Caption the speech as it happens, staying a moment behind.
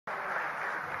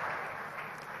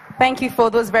Thank you for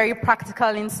those very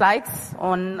practical insights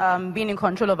on being in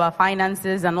control of our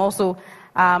finances and also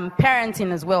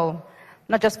parenting as well,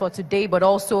 not just for today, but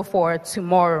also for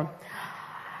tomorrow.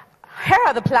 Here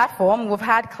at the platform, we've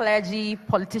had clergy,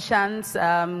 politicians,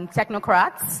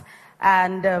 technocrats,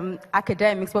 and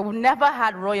academics, but we've never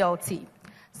had royalty.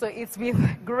 So it's with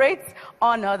great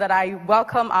honor that I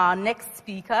welcome our next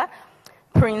speaker,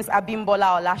 Prince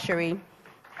Abimbola Olashore.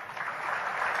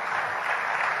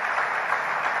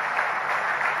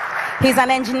 He's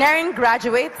an engineering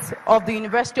graduate of the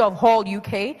University of Hull,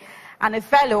 UK, and a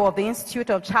fellow of the Institute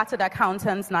of Chartered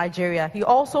Accountants, Nigeria. He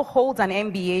also holds an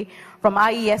MBA from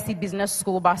IESE Business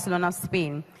School, Barcelona,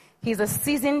 Spain. He's a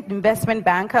seasoned investment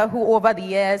banker who over the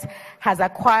years has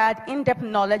acquired in-depth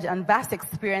knowledge and vast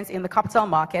experience in the capital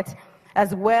market,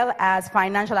 as well as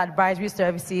financial advisory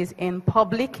services in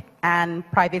public and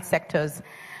private sectors.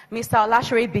 Mr.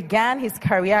 Olashore began his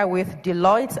career with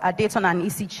Deloitte, Dayton and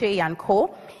Isichei &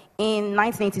 Co. in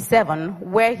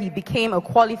 1987, where he became a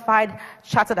qualified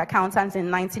chartered accountant in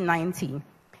 1990.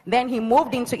 Then he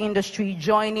moved into industry,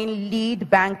 joining Lead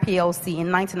Bank PLC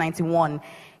in 1991.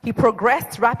 He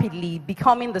progressed rapidly,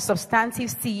 becoming the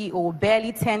substantive CEO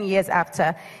barely 10 years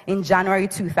after in January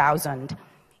 2000.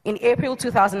 In April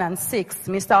 2006,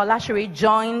 Mr. Olashore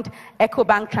joined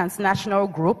EcoBank Transnational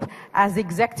Group as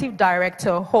Executive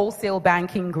Director, Wholesale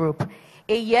Banking Group.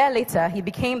 A year later, he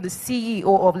became the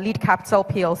CEO of Lead Capital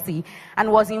PLC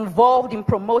and was involved in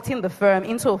promoting the firm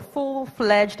into a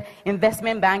full-fledged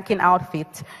investment banking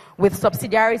outfit with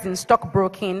subsidiaries in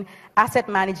stockbroking, asset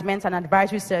management, and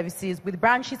advisory services with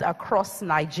branches across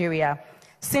Nigeria.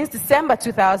 Since December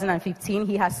 2015,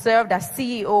 he has served as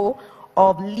CEO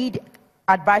of Lead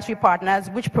Advisory Partners,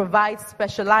 which provides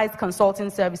specialized consulting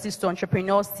services to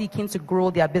entrepreneurs seeking to grow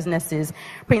their businesses.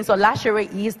 Prince Olashore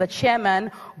is the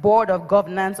chairman, board of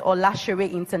governance,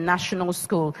 Olashore International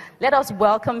School. Let us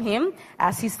welcome him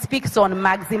as he speaks on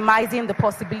maximizing the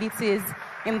possibilities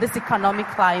in this economic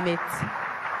climate.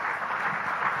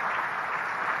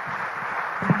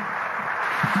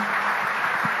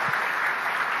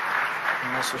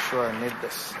 I'm not so sure I need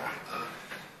this.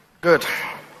 Good.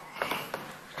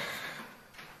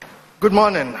 Good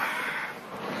morning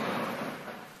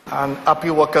and happy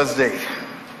Workers' Day.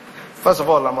 First of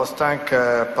all, I must thank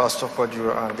Pastor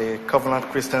Koju and the Covenant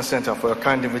Christian Center for a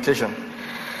kind invitation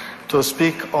to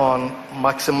speak on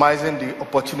maximizing the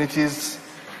opportunities.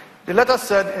 The letter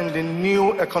said in the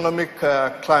new economic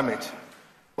climate,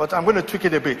 but I'm going to tweak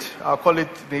it a bit. I'll call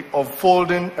it the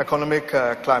unfolding economic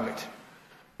climate.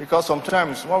 Because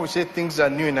sometimes when we say things are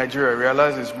new in Nigeria, we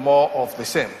realize it's more of the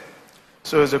same.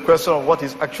 So it's a question of what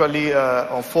is actually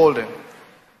unfolding.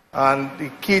 And the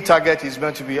key target is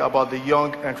going to be about the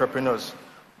young entrepreneurs.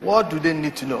 What do they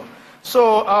need to know?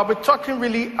 So I'll be talking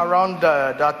really around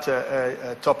that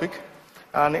topic.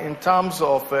 And in terms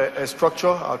of a structure,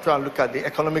 I'll try and look at the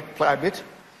economic climate.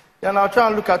 Then I'll try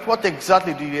and look at what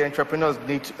exactly do the entrepreneurs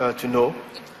need to know,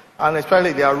 and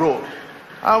especially their role.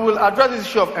 And we'll address this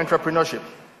issue of entrepreneurship.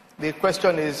 The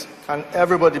question is, can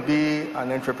everybody be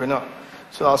an entrepreneur?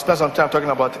 So I'll spend some time talking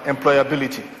about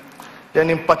employability. Then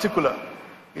in particular,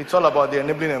 it's all about the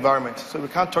enabling environment. So we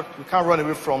can't run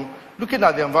away from looking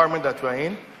at the environment that we're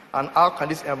in and how can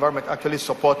this environment actually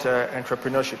support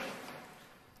entrepreneurship.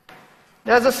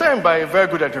 There's a saying by a very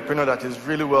good entrepreneur that is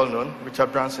really well known,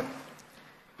 Richard Branson.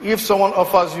 If someone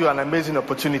offers you an amazing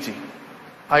opportunity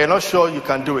and you're not sure you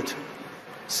can do it,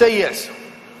 say yes,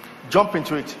 jump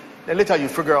into it, then later you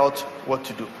figure out what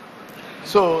to do.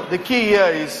 So the key here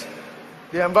is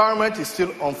the environment is still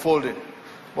unfolding.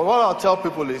 But what I'll tell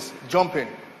people is jump in,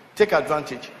 take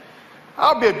advantage.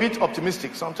 I'll be a bit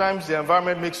optimistic. Sometimes the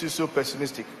environment makes you so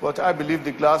pessimistic. But I believe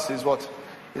the glass is what?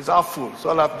 Is half full. So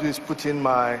all I have to do is put in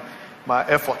my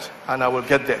effort and I will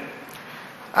get there.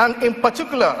 And in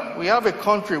particular, we have a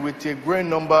country with a growing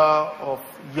number of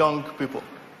young people,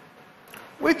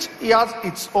 which has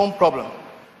its own problem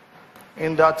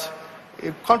in that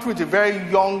a country with a very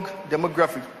young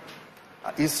demographic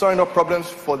is throwing up problems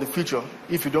for the future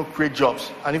if you don't create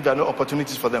jobs and if there are no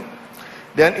opportunities for them.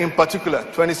 Then in particular,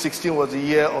 2016 was the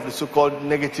year of the so-called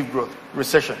negative growth,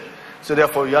 recession. So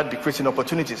therefore, you had decreasing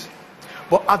opportunities.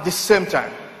 But at the same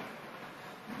time,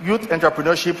 youth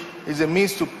entrepreneurship is a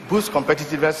means to boost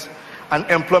competitiveness and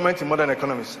employment in modern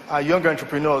economies. Our younger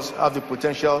entrepreneurs have the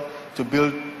potential to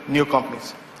build new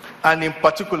companies. And in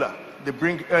particular, they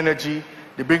bring energy,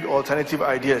 they bring alternative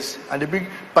ideas, and they bring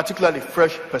particularly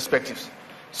fresh perspectives.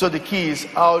 So the key is,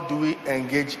 how do we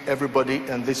engage everybody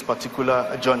in this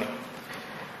particular journey?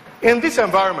 In this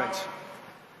environment,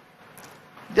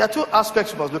 there are two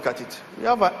aspects we must look at it. We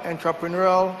have an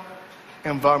entrepreneurial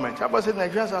environment. Everybody says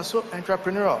Nigerians are so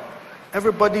entrepreneurial.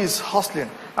 Everybody is hustling.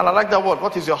 And I like that word.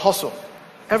 What is your hustle?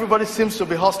 Everybody seems to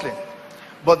be hustling.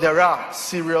 But there are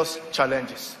serious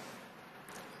challenges.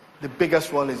 The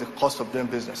biggest one is the cost of doing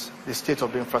business, the state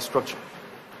of the infrastructure.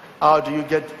 How do you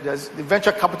get, there's the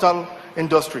venture capital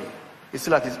industry is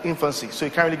still at its infancy, so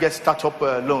you can't really get startup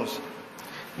loans.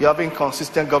 You have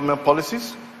inconsistent government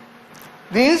policies.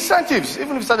 The incentives,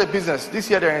 even if you start a business, this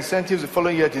year there are incentives, the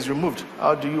following year it is removed.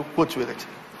 How do you cope with it?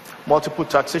 Multiple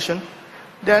taxation.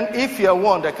 Then if you're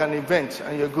one that can invent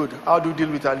and you're good, how do you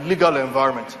deal with a legal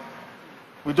environment?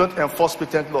 We don't enforce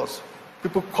patent laws.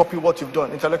 People copy what you've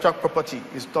done. Intellectual property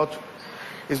is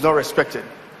not respected.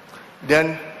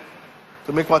 Then,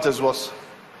 to make matters worse,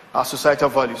 our societal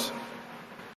values.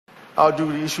 How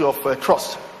do the issue of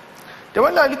trust? Then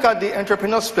when I look at the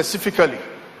entrepreneurs specifically,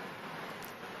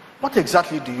 what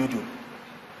exactly do you do?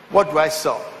 What do I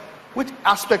sell? Which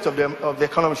aspect of the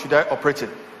economy should I operate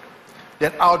in?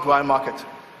 Then how do I market?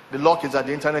 The luck is that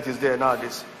the internet is there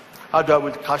nowadays. How do I deal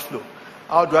with cash flow?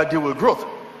 How do I deal with growth?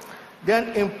 Then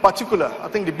in particular, I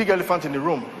think the big elephant in the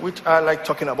room, which I like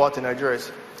talking about in Nigeria, is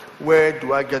where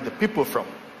do I get the people from?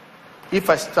 If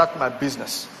I start my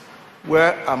business,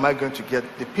 where am I going to get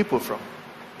the people from?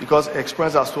 Because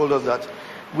experience has told us that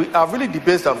we have really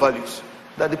debased our values.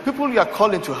 That the people you are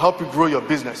calling to help you grow your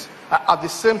business are at the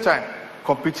same time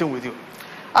competing with you.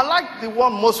 I like the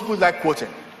one most people like quoting,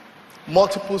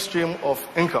 multiple stream of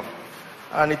income.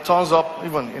 And it turns up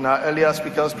even in our earlier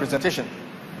speaker's presentation.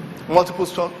 Multiple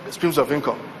streams of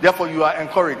income. Therefore, you are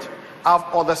encouraged to have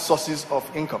other sources of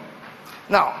income.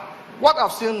 Now, what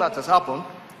I've seen that has happened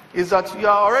is that you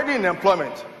are already in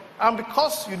employment. And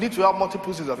because you need to have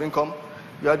multiple sources of income,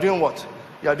 you are doing what?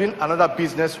 You are doing another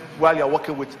business while you are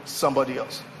working with somebody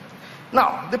else.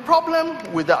 Now, the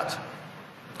problem with that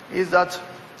is that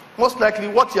most likely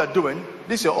what you are doing,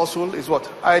 this your hustle is what?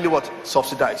 Highly what?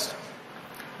 Subsidized.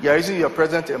 You are using your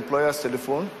present employer's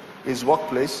telephone, his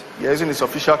workplace, you are using his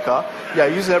official car, you are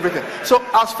using everything. So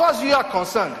as far as you are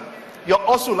concerned, your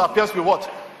hustle appears to be what?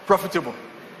 Profitable.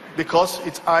 Because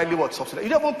it's highly what? Subsidized.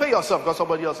 You don't even pay yourself because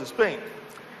somebody else is paying.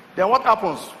 Then what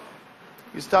happens?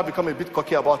 You start becoming a bit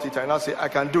cocky about it and now say, I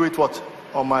can do it what?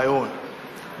 On my own.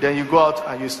 Then you go out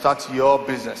and you start your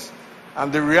business.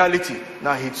 And the reality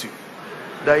now hits you.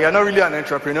 That you're not really an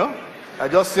entrepreneur. You're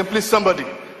just simply somebody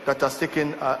that has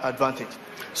taken advantage.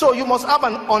 So you must have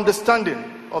an understanding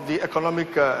of the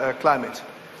economic climate.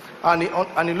 And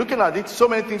in looking at it, so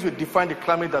many things will define the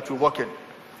climate that we work in.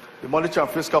 The monetary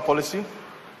and fiscal policy,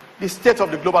 the state of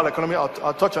the global economy,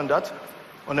 I'll touch on that.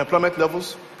 Unemployment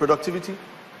levels, productivity,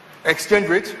 exchange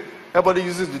rate. Everybody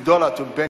uses the dollar to benchmark.